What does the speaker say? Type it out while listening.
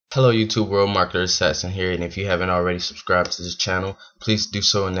Hello YouTube world, Marketer Assassin here, and if you haven't already subscribed to this channel, please do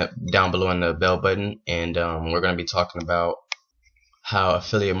so in that down below in the bell button. And we're going to be talking about how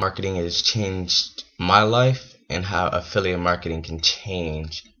affiliate marketing has changed my life and how affiliate marketing can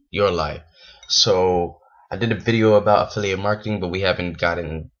change your life. So I did a video about affiliate marketing, but we haven't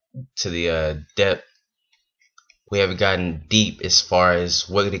gotten to the depth. We haven't gotten deep as far as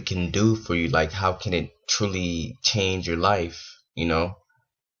what it can do for you, like how can it truly change your life.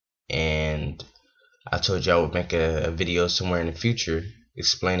 And I told you I would make a video somewhere in the future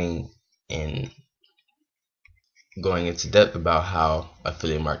explaining and going into depth about how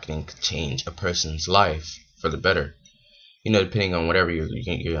affiliate marketing could change a person's life for the better. Depending on whatever you're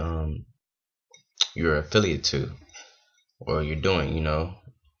affiliate to or you're doing.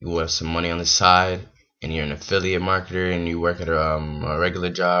 You have some money on the side and you're an affiliate marketer and you work at a regular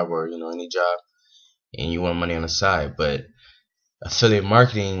job or any job and you want money on the side. But affiliate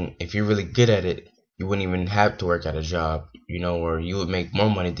marketing, if you're really good at it, you wouldn't even have to work at a job, or you would make more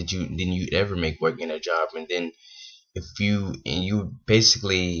money than you'd ever make working at a job. And then if you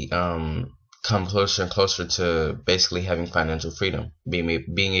basically come closer and closer to basically having financial freedom,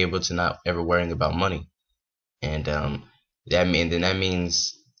 being able to not ever worrying about money. And that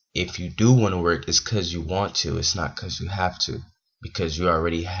means if you do want to work, it's because you want to. It's not because you have to, because you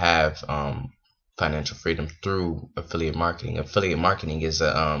already have financial freedom through affiliate marketing. Affiliate marketing is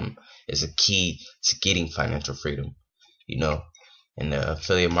a key to getting financial freedom, and the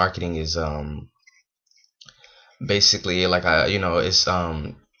affiliate marketing is basically like it's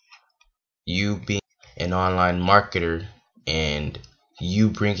you being an online marketer and you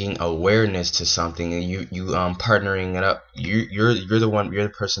bringing awareness to something, and you partnering it up. You're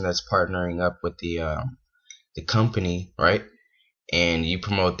the person that's partnering up with the company, right? And you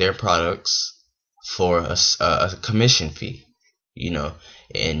promote their products for a commission fee,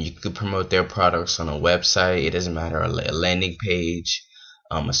 and you could promote their products on a website. It doesn't matter, a landing page,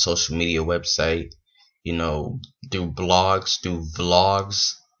 a social media website, through blogs, through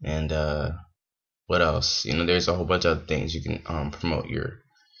vlogs, and what else? There's a whole bunch of other things you can promote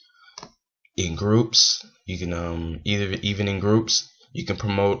in groups. You can even in groups you can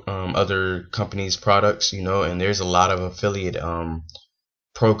promote other companies' products, and there's a lot of affiliate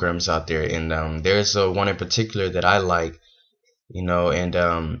programs out there, and there's one in particular that I like,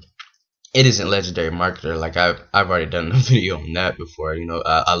 and it isn't Legendary Marketer. Like I've already done a video on that before.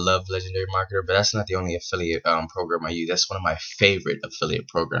 I love Legendary Marketer, but that's not the only affiliate program I use. That's one of my favorite affiliate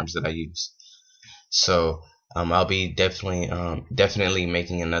programs that I use. So I'll be definitely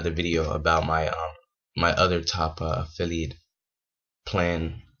making another video about my other top affiliate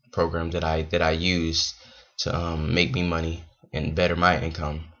plan program that I use to make me money and better my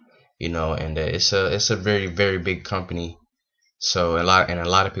income, and it's a very, very big company. So a lot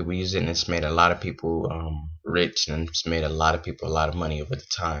of people use it, and it's made a lot of people rich, and it's made a lot of people a lot of money over the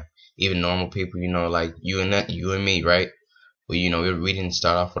time. Even normal people, like you and me, right? We didn't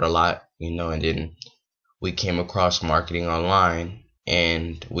start off with a lot, and then we came across marketing online,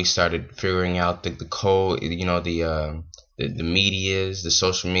 and we started figuring out the code, the medias, the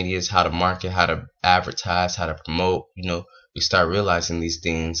social medias, how to market, how to advertise, how to promote. We start realizing these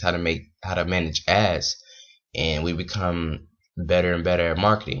things, how to manage ads, and we become better and better at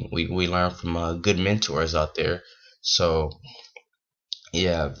marketing. We learn from good mentors out there. So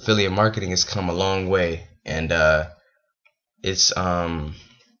yeah, affiliate marketing has come a long way, and it's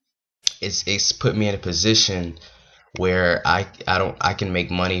put me in a position where I can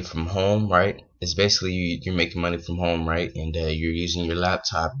make money from home, right? It's basically you're making money from home, right? And you're using your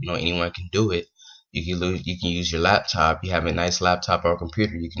laptop. Anyone can do it. You can use your laptop. You have a nice laptop or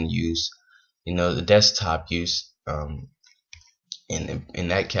computer. You can use the desktop use. In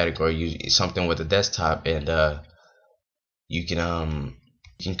that category, use something with a desktop, and you can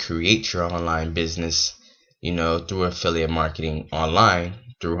create your online business, through affiliate marketing online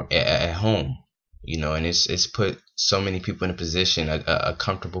through at home, and it's put so many people in a position, a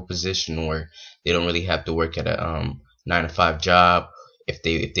comfortable position where they don't really have to work at a 9-to-5 job if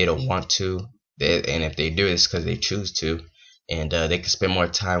they don't want to, and if they do, it's because they choose to, and they can spend more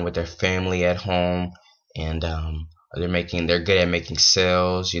time with their family at home, and they're good at making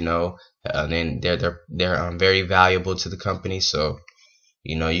sales, and then they're very valuable to the company. So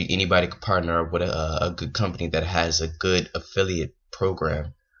anybody could partner up with a good company that has a good affiliate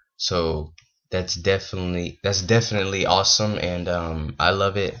program. So that's definitely awesome, and I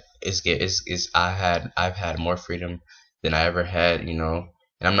love it. I've had more freedom than I ever had, and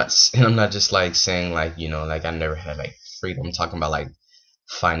I'm not just like saying like like I never had like freedom. I'm talking about like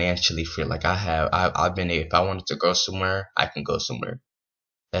financially free. Like I've been, if I wanted to go somewhere, I can go somewhere.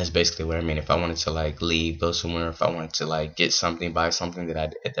 That's basically what I mean. If I wanted to like leave, go somewhere, if I wanted to like get something, buy something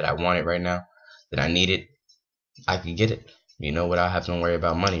that I wanted right now, that I needed, I could get it. Without having to worry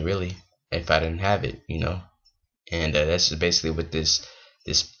about money really. If I didn't have it. And that's just basically what this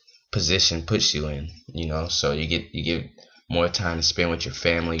position puts you in. So you get more time to spend with your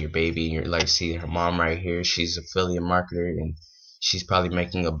family, your baby. You're like, see her mom right here, she's affiliate marketer, and she's probably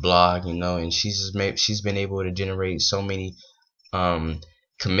making a blog, and she's been able to generate so many um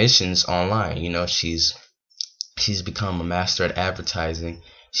commissions online. She's become a master at advertising.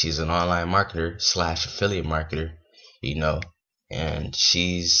 She's an online marketer slash affiliate marketer, you know, and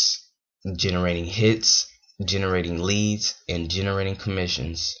she's generating hits, generating leads, and generating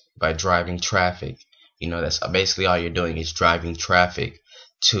commissions by driving traffic. That's basically all you're doing is driving traffic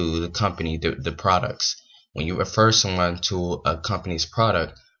to the company, the products. When you refer someone to a company's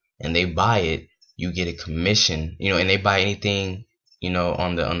product and they buy it, you get a commission, and they buy anything,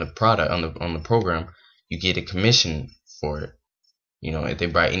 on the product, on the program, you get a commission for it. If they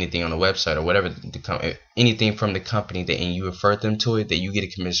buy anything on the website or whatever, anything from the company and you refer them to it, that you get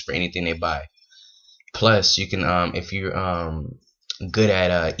a commission for anything they buy. Plus, you can, if you're good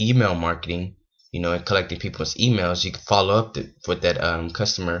at email marketing, and collecting people's emails, you can follow up with that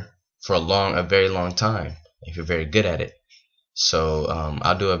customer for a very long time if you're very good at it. So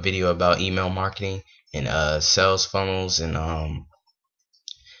I'll do a video about email marketing and sales funnels and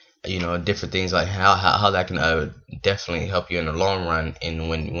different things like how that can definitely help you in the long run and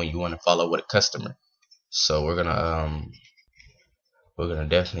when you want to follow with a customer. So we're gonna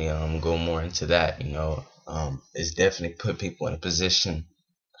definitely go more into that. It's definitely put people in a position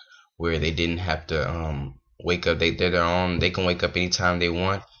where they didn't have to wake up. They're their own. They can wake up anytime they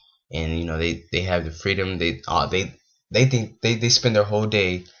want, and they have the freedom. They think they spend their whole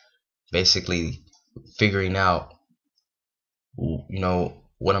day basically figuring out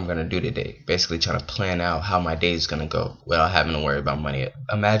what I'm gonna do today. Basically trying to plan out how my day is gonna go without having to worry about money.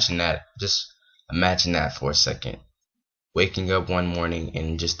 Imagine that. Just imagine that for a second. Waking up one morning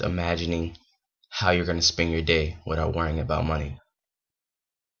and just imagining how you're gonna spend your day without worrying about money.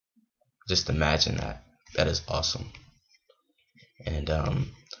 Just imagine that. That is awesome. And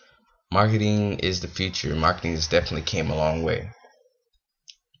marketing is the future. Marketing has definitely came a long way.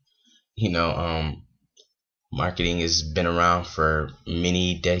 Marketing has been around for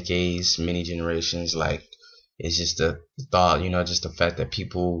many decades, many generations. Like, it's just the thought, just the fact that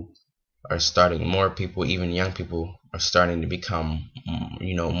more people, even young people, are starting to become,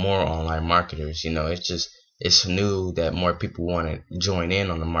 more online marketers. It's new that more people want to join in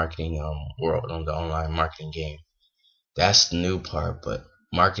on the marketing world, on the online marketing game. That's the new part, but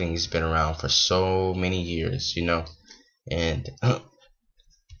marketing has been around for so many years, and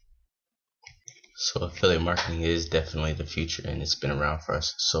so affiliate marketing is definitely the future, and it's been around for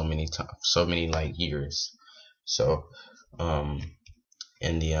us so many times, so many like years. So, and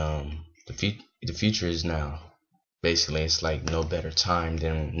the future is now. Basically, it's like no better time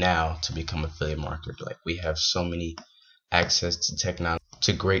than now to become affiliate marketer. Like, we have so many access to technology,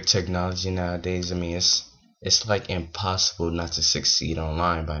 to great technology nowadays. I mean, it's like impossible not to succeed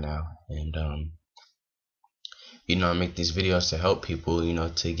online by now. And I make these videos to help people,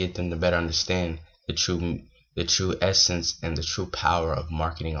 to get them to better understand the true essence and the true power of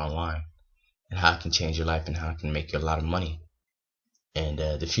marketing online, and how it can change your life and how it can make you a lot of money. And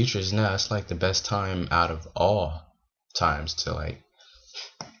the future is now. It's like the best time out of all times to like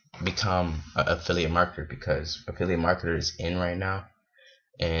become an affiliate marketer, because affiliate marketer is in right now,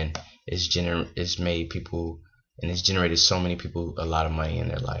 and it's made people, and it's generated so many people a lot of money in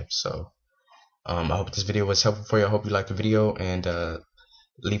their life. So I hope this video was helpful for you. I hope you liked the video, and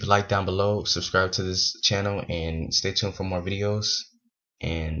leave a like down below, subscribe to this channel, and stay tuned for more videos,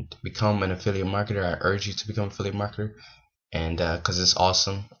 and become an affiliate marketer. I urge you to become an affiliate marketer, and because it's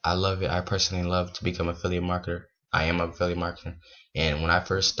awesome. I love it. I personally love to become an affiliate marketer. I am an affiliate marketer, and when I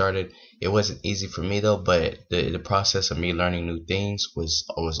first started, it wasn't easy for me though, but the process of me learning new things was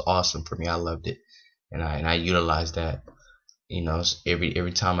awesome for me. I loved it, and I utilized that.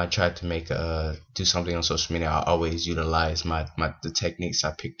 Every time I tried to do something on social media, I always utilize the techniques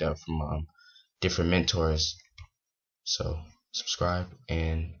I picked up from different mentors. So subscribe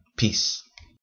and peace.